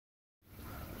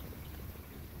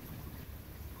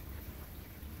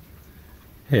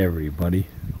Hey everybody,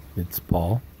 it's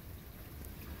Paul.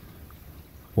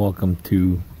 Welcome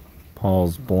to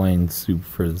Paul's Blind Soup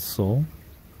for the Soul.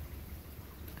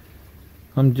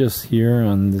 I'm just here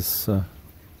on this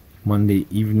Monday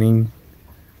evening,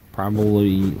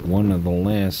 probably one of the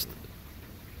last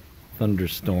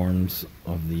thunderstorms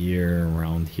of the year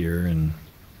around here in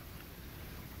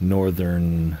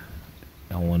northern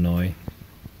Illinois.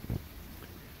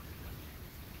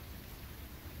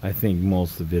 I think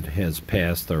most of it has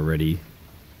passed already,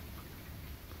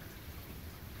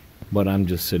 but I'm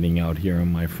just sitting out here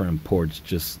on my front porch,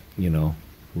 just,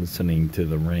 listening to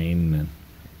the rain and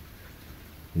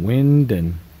wind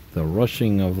and the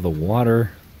rushing of the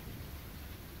water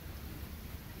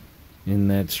in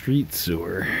that street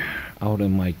sewer out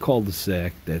in my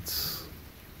cul-de-sac that's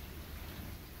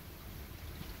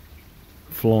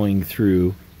flowing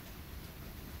through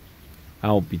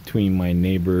out between my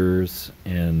neighbors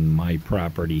and my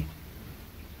property.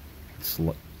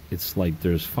 It's like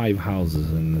there's 5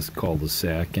 houses in this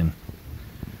cul-de-sac, and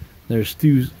there's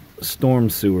 2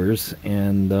 storm sewers,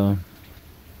 and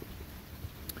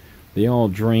they all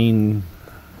drain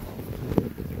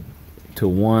to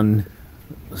one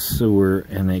sewer,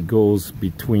 and it goes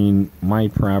between my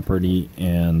property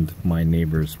and my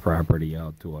neighbor's property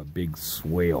out to a big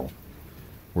swale.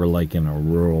 We're like in a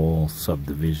rural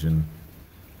subdivision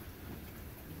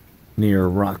near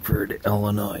Rockford,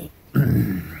 Illinois.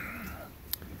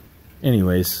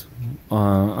 Anyways,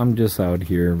 I'm just out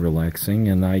here relaxing,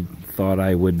 and I thought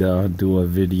I would do a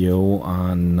video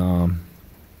on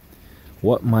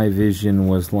what my vision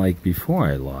was like before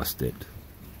I lost it.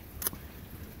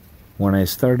 When I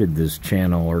started this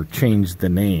channel, or changed the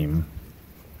name,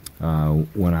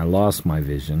 when I lost my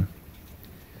vision,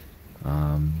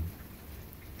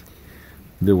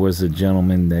 there was a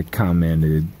gentleman that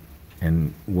commented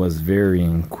and was very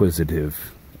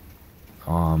inquisitive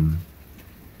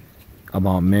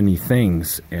about many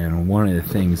things, and one of the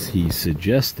things he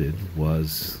suggested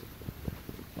was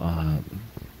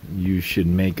you should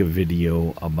make a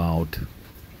video about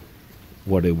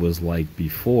what it was like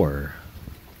before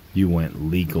you went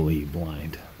legally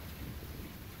blind.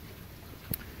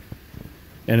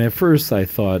 And at first I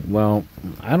thought, well,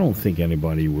 I don't think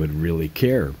anybody would really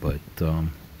care, but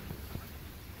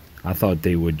I thought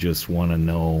they would just want to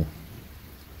know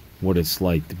what it's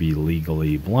like to be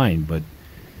legally blind. But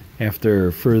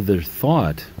after further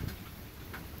thought,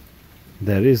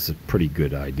 that is a pretty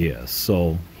good idea.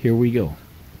 So here we go.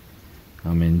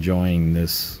 I'm enjoying the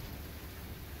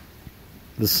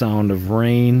sound of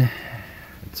rain.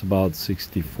 It's about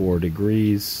 64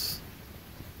 degrees.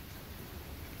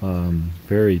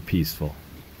 Very peaceful.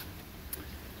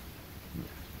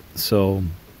 So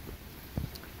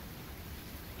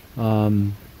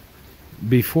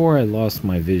before I lost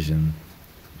my vision,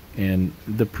 and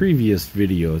the previous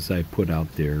videos I put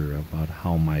out there about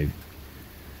how my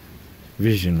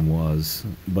vision was,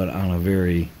 but on a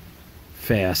very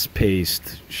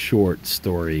fast-paced, short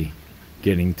story,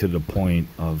 getting to the point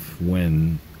of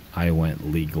when I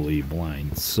went legally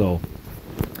blind. So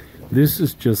this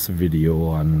is just a video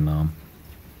on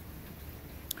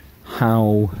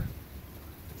how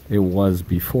it was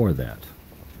before that.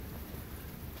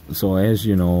 So as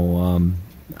you know,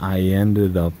 I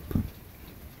ended up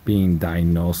being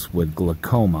diagnosed with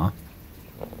glaucoma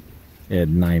at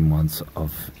 9 months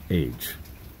of age.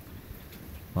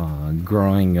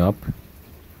 Growing up,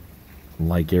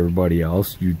 like everybody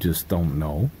else, you just don't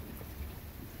know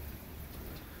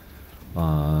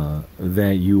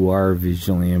that you are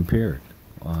visually impaired.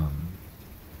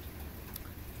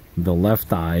 The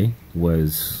left eye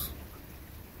was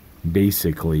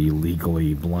basically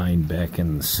legally blind back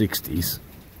in the 60s,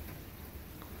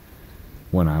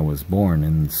 when I was born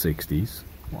in the 60s.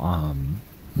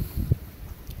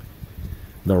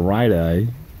 The right eye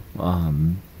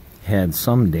had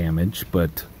some damage,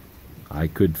 but I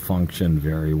could function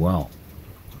very well.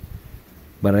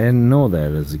 But I didn't know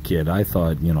that as a kid. I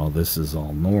thought, this is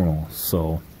all normal.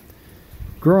 So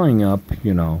growing up,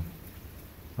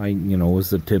 I was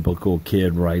the typical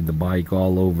kid, ride the bike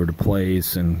all over the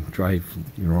place and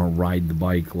ride the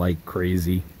bike like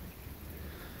crazy.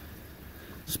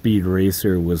 Speed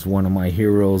Racer was one of my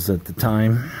heroes at the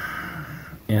time,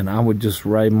 and I would just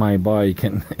ride my bike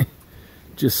and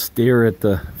just stare at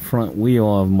the front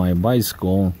wheel of my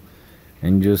bicycle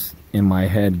and just in my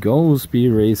head, go Speed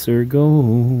Racer,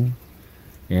 go,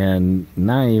 and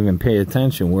not even pay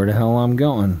attention where the hell I'm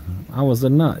going. I was a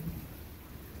nut.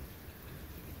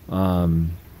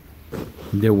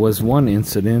 There was one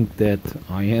incident that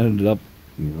I ended up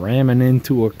ramming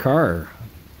into a car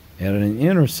at an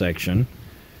intersection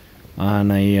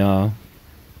on a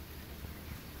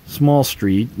small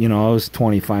street, you know, it was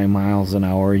 25 miles an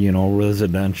hour, you know,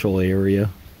 residential area.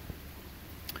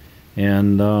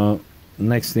 And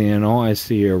next thing you know, I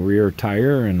see a rear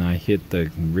tire, and I hit the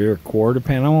rear quarter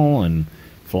panel and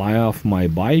fly off my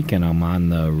bike, and I'm on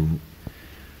the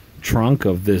trunk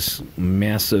of this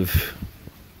massive,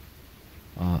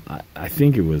 I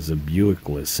think it was a Buick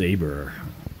LeSabre,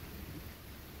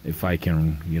 if I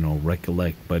can, you know,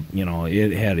 recollect. But, you know,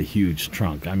 it had a huge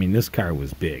trunk. I mean, this car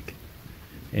was big.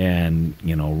 And,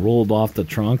 you know, rolled off the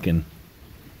trunk and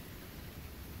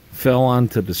fell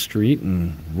onto the street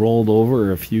and rolled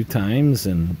over a few times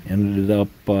and ended up,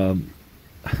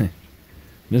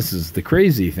 this is the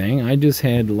crazy thing, I just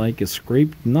had like a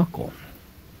scraped knuckle.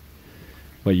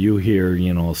 But you hear,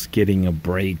 you know, skidding of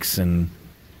brakes, and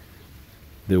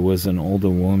there was an older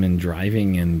woman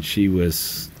driving, and she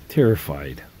was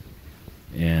terrified.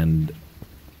 And,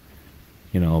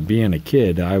 you know, being a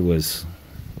kid, I was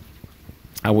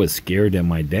scared that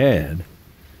my dad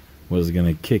was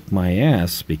going to kick my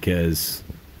ass because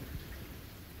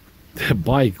the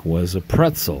bike was a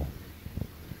pretzel.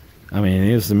 I mean,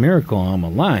 it was a miracle I'm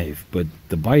alive, but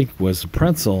the bike was a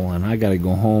pretzel, and I got to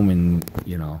go home and,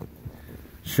 you know,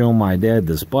 show my dad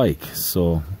this bike.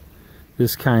 So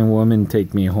this kind woman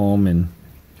take me home, and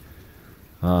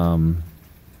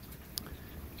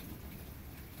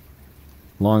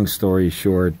long story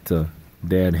short,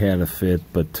 Dad had a fit,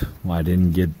 but I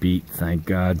didn't get beat, thank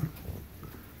God.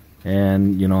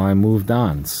 And, you know, I moved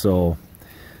on. So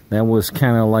that was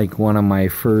kind of like one of my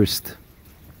first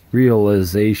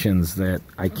realizations that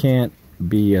I can't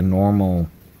be a normal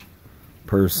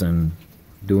person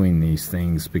doing these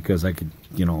things, because I could,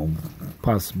 you know,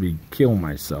 possibly kill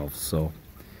myself. So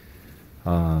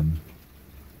I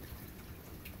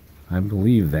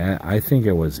believe that. I think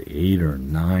I was 8 or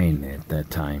 9 at that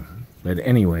time. But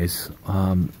anyways,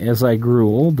 as I grew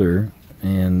older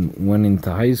and went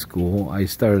into high school, I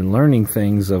started learning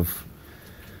things of,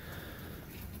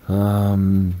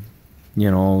 you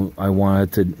know, I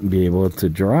wanted to be able to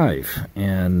drive.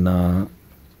 And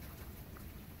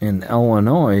in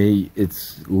Illinois,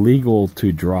 it's legal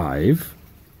to drive.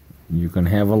 You can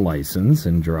have a license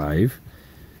and drive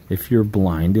if you're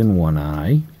blind in one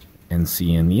eye and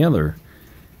see in the other.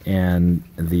 And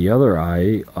the other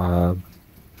eye,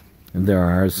 there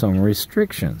are some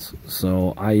restrictions.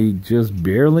 So I just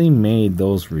barely made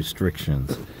those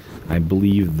restrictions. I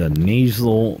believe the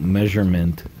nasal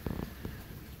measurement,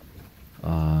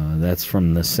 that's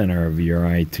from the center of your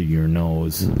eye to your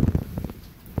nose,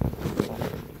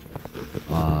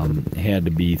 had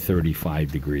to be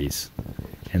 35 degrees.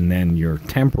 And then your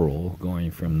temporal,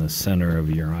 going from the center of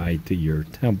your eye to your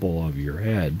temple of your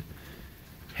head,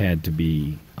 had to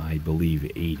be, I believe,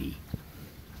 80.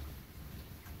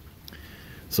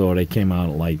 So they came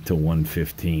out like to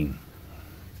 115.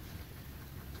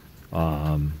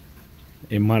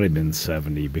 It might have been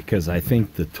 70, because I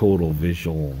think the total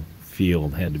visual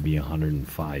field had to be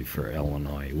 105 for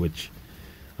Illinois, which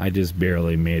I just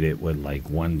barely made it with like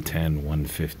 110,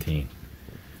 115.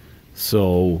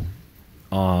 So,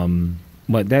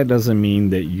 but that doesn't mean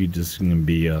that you just going to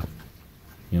be a,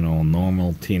 you know,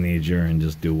 normal teenager and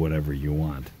just do whatever you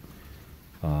want.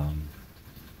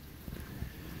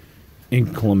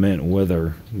 Inclement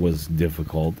weather was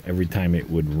difficult. Every time it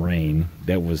would rain,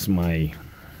 that was my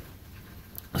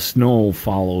snow,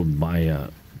 followed by a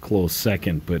close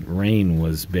second, but rain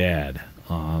was bad.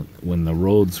 When the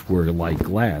roads were like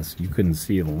glass, you couldn't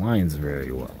see the lines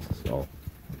very well. So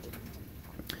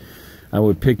I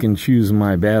would pick and choose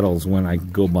my battles when I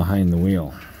could go behind the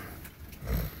wheel.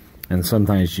 And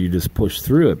sometimes you just push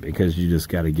through it, because you just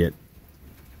got to get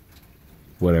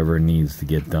whatever needs to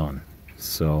get done.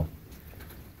 So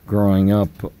growing up,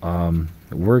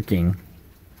 working,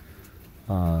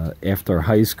 after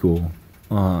high school,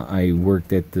 I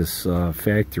worked at this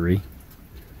factory.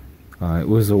 It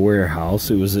was a warehouse.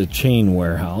 It was a chain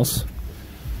warehouse.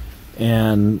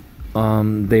 And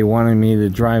they wanted me to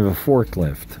drive a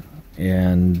forklift.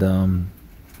 And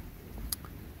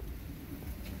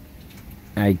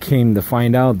I came to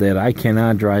find out that I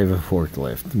cannot drive a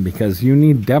forklift, because you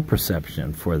need depth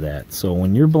perception for that. So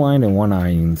when you're blind in one eye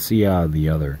and see out of the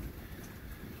other,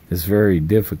 it's very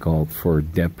difficult for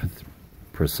depth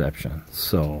perception.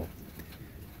 So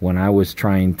when I was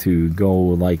trying to go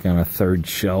like on a third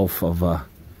shelf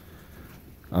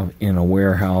in a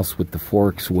warehouse with the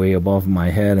forks way above my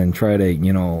head and try to,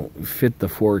 you know, fit the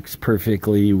forks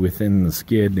perfectly within the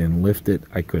skid and lift it,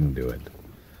 I couldn't do it.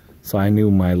 So I knew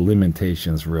my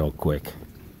limitations real quick.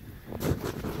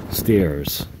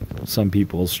 Stairs. Some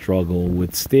people struggle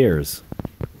with stairs.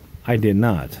 I did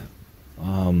not.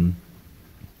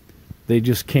 they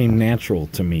just came natural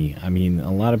to me. I mean,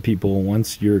 a lot of people,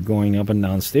 once you're going up and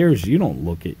down stairs, you don't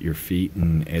look at your feet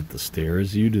and at the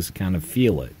stairs. You just kind of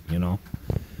feel it, you know.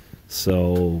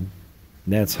 So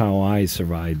that's how I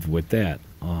survived with that.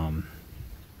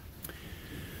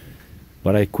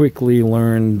 But I quickly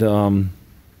learned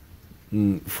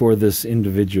for this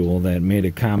individual that made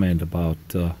a comment about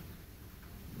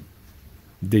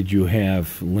did you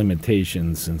have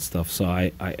limitations and stuff. So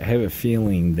I have a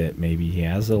feeling that maybe he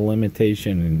has a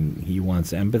limitation and he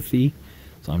wants empathy.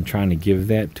 So I'm trying to give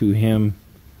that to him.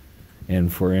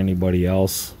 And for anybody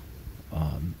else,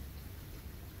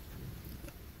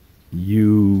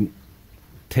 you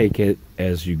take it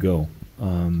as you go.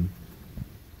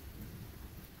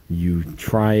 You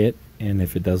try it, and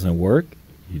if it doesn't work,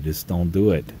 you just don't do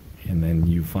it. And then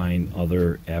you find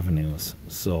other avenues.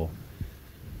 So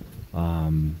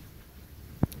I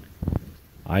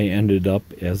ended up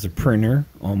as a printer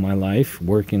all my life,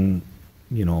 working,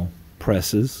 you know,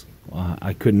 presses.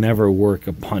 I could never work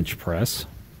a punch press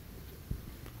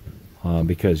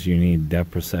because you need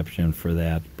depth perception for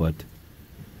that. But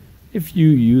if you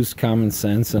use common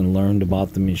sense and learned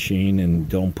about the machine and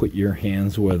don't put your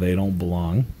hands where they don't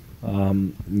belong,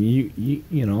 you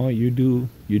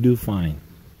do fine.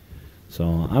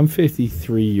 So I'm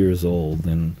 53 years old,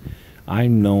 and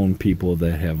I've known people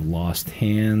that have lost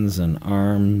hands and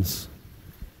arms,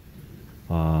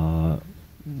 hurt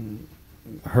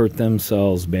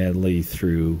themselves badly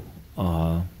through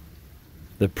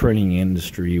the printing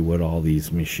industry with all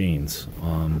these machines.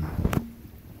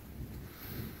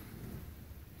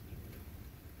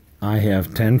 I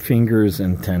have 10 fingers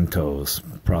and 10 toes,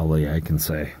 probably I can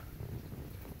say.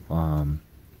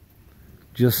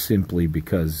 Just simply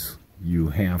because you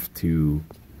have to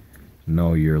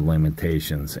know your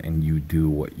limitations and you do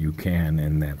what you can,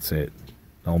 and that's it.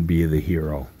 Don't be the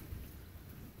hero.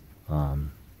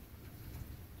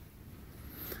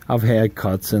 I've had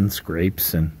cuts and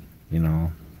scrapes and, you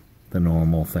know, the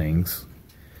normal things.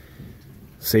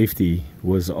 Safety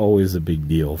was always a big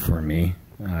deal for me.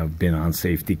 I've been on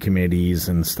safety committees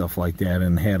and stuff like that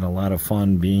and had a lot of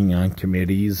fun being on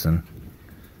committees, and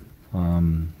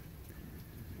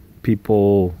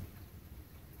people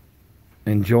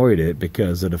enjoyed it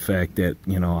because of the fact that,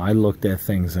 you know, I looked at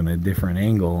things in a different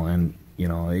angle, and, you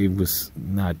know, it was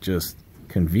not just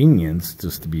convenience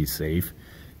just to be safe.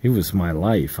 It was my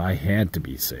life. I had to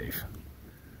be safe.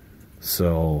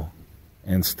 So,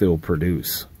 and still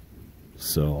produce.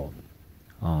 So,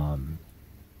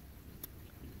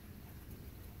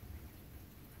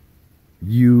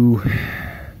 you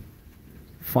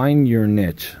find your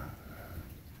niche.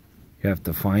 You have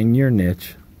to find your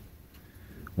niche,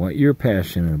 what you're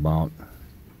passionate about.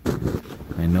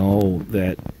 I know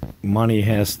that money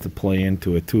has to play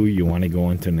into it too. You want to go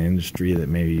into an industry that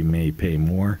maybe may pay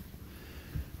more.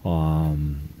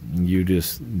 You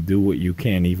just do what you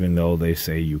can, even though they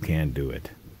say you can't do it.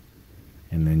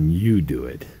 And then you do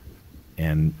it.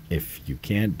 And if you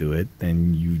can't do it,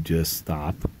 then you just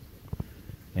stop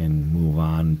and move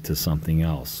on to something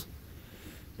else.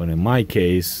 But in my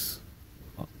case,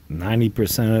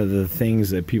 90% of the things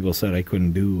that people said I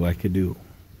couldn't do, I could do.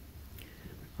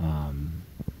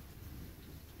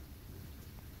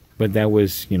 But that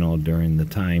was, you know, during the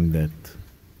time that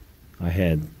I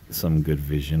had some good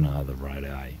vision out of the right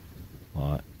eye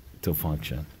to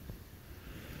function.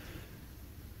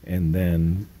 And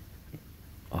then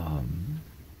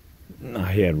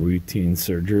I had routine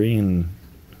surgery, and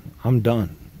I'm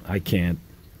done. I can't.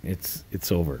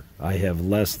 It's over. I have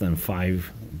less than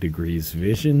 5 degrees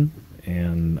vision,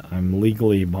 and I'm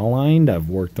legally blind. I've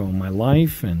worked all my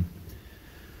life, and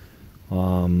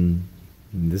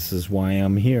this is why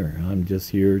I'm here. I'm just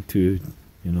here to,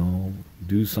 you know,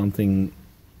 do something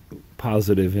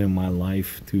positive in my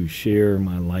life, to share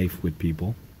my life with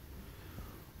people.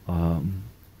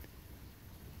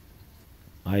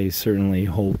 I certainly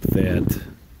hope that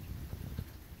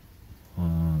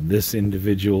this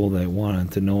individual that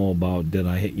wanted to know about,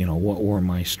 what were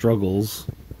my struggles?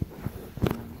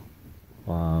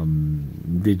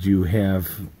 Did you have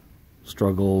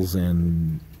struggles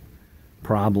and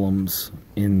problems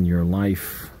in your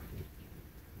life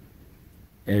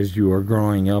as you were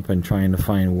growing up and trying to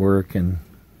find work and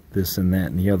this and that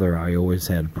and the other? I always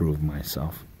had to prove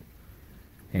myself.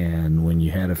 And when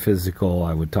you had a physical,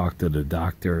 I would talk to the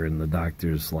doctor, and the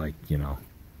doctor's like, you know,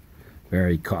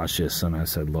 very cautious. And I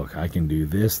said, look, I can do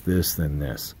this, this, and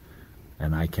this.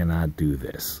 And I cannot do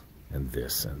this, and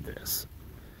this, and this.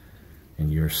 And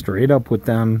you're straight up with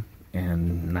them,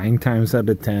 and 9 times out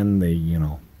of 10, they, you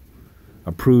know,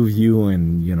 approve you,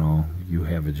 and, you know, you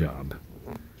have a job.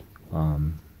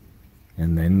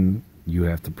 And then You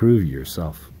have to prove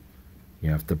yourself.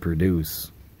 You have to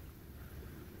produce.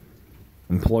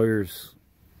 Employers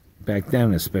back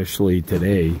then, especially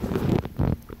today,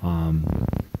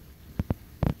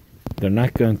 they're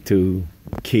not going to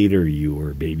cater you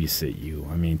or babysit you.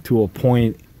 I mean, to a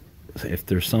point, if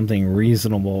there's something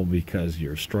reasonable because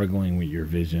you're struggling with your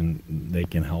vision, they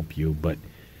can help you. But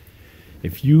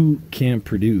if you can't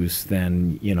produce,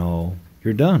 then,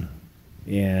 you're done.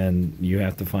 And you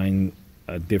have to find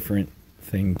a different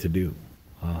thing to do.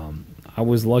 I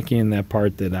was lucky in that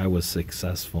part that I was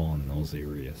successful in those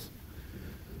areas.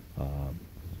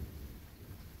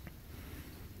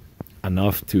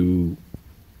 Enough to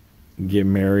get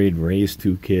married, raise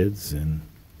 2 kids, and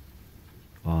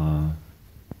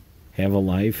have a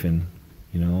life. And,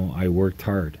 I worked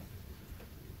hard.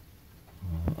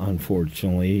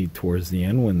 Unfortunately, towards the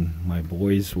end, when my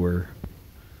boys were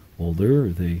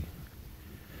older,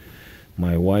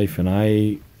 my wife and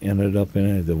I ended up in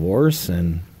a divorce,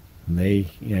 and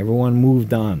everyone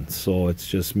moved on. So it's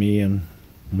just me and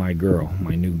my girl,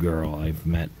 my new girl I've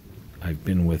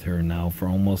been with her now for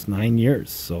almost 9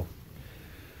 years. So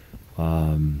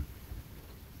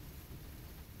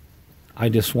I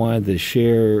just wanted to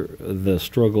share the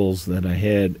struggles that I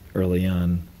had early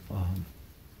on.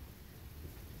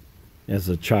 As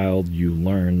a child, you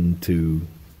learn you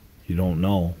don't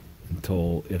know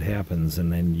until it happens,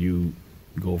 and then you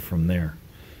go from there.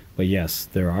 But yes,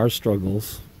 there are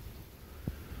struggles,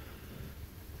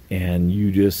 and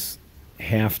you just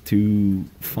have to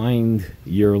find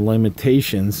your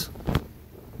limitations,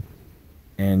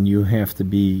 and you have to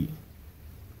be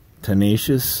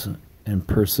tenacious and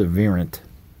perseverant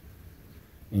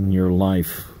in your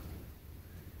life.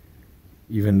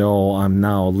 Even though I'm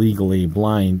now legally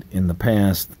blind, in the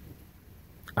past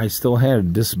I still had a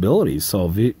disability, so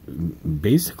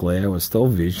basically I was still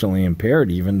visually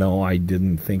impaired, even though I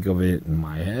didn't think of it in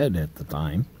my head at the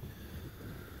time,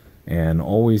 and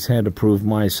always had to prove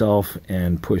myself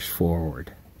and push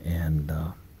forward. And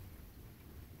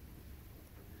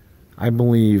I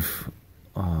believe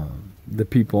the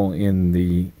people in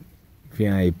the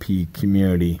VIP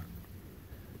community,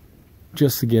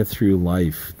 just to get through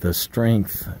life, the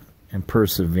strength and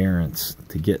perseverance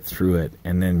to get through it,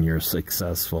 and then you're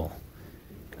successful.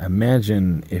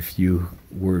 Imagine if you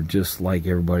were just like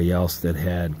everybody else that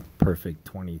had perfect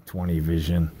 20/20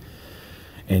 vision,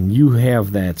 and you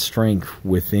have that strength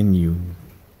within you,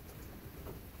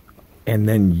 and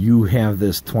then you have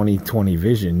this 20/20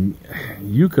 vision.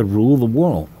 You could rule the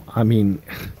world. I mean,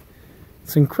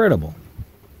 it's incredible.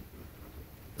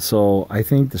 So I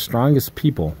think the strongest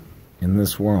people in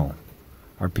this world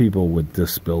are people with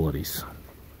disabilities,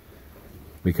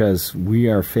 because we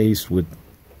are faced with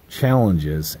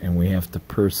challenges and we have to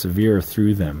persevere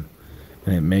through them,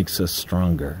 and it makes us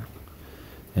stronger.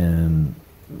 And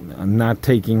I'm not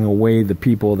taking away the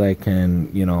people that can,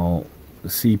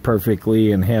 see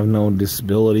perfectly and have no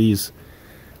disabilities,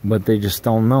 but they just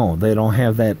don't know. They don't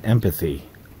have that empathy.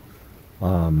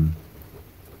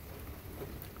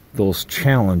 Those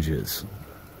challenges.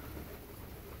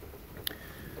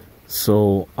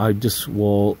 So I just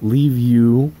will leave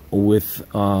you with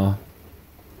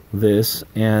this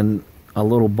and a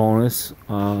little bonus.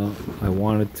 I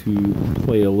wanted to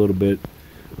play a little bit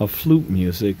of flute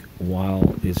music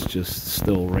while it's just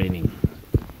still raining.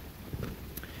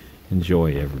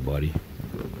 Enjoy, everybody.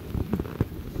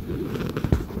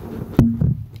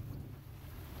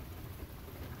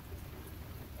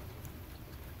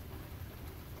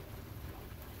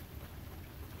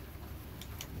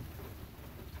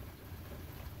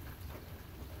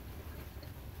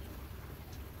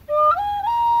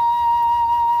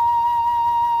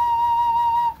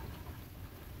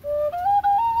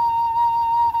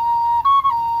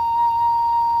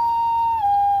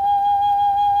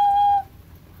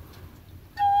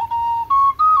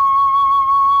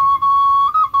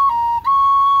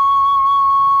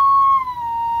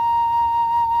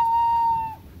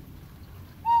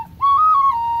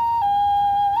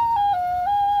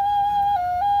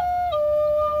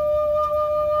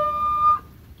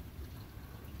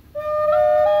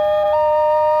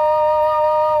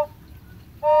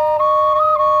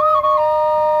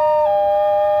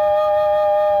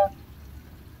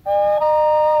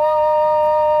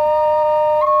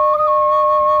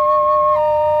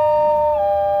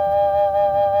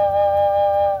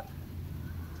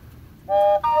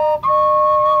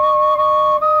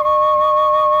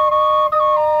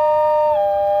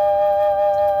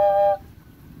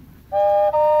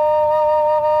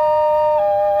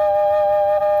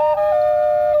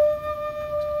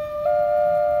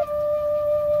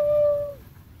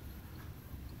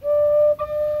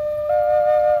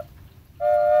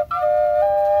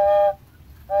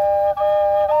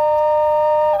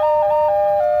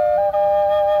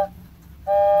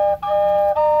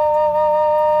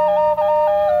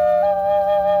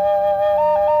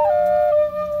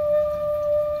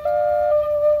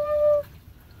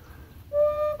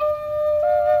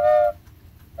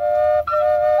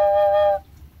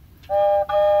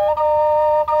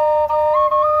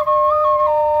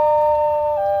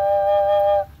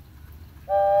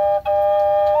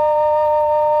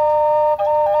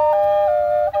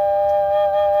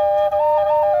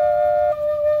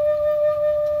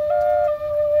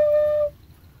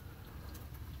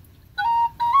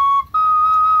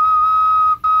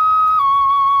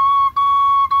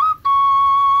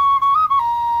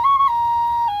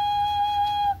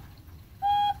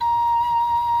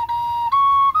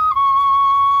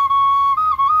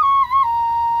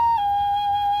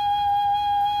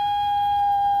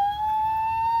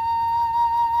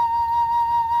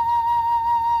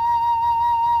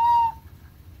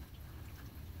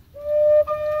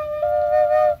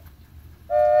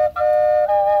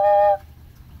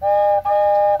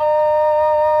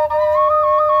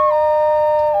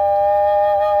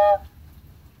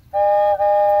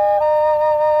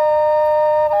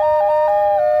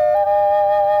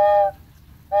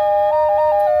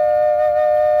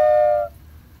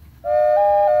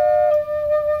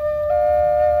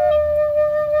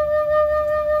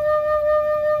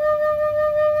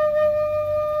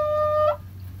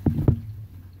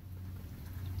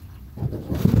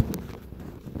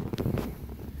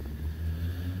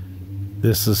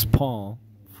 This is Paul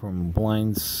from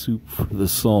Blind Soup for the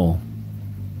Soul.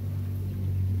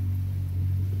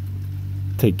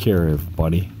 Take care,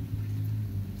 everybody.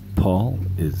 Paul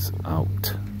is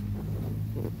out.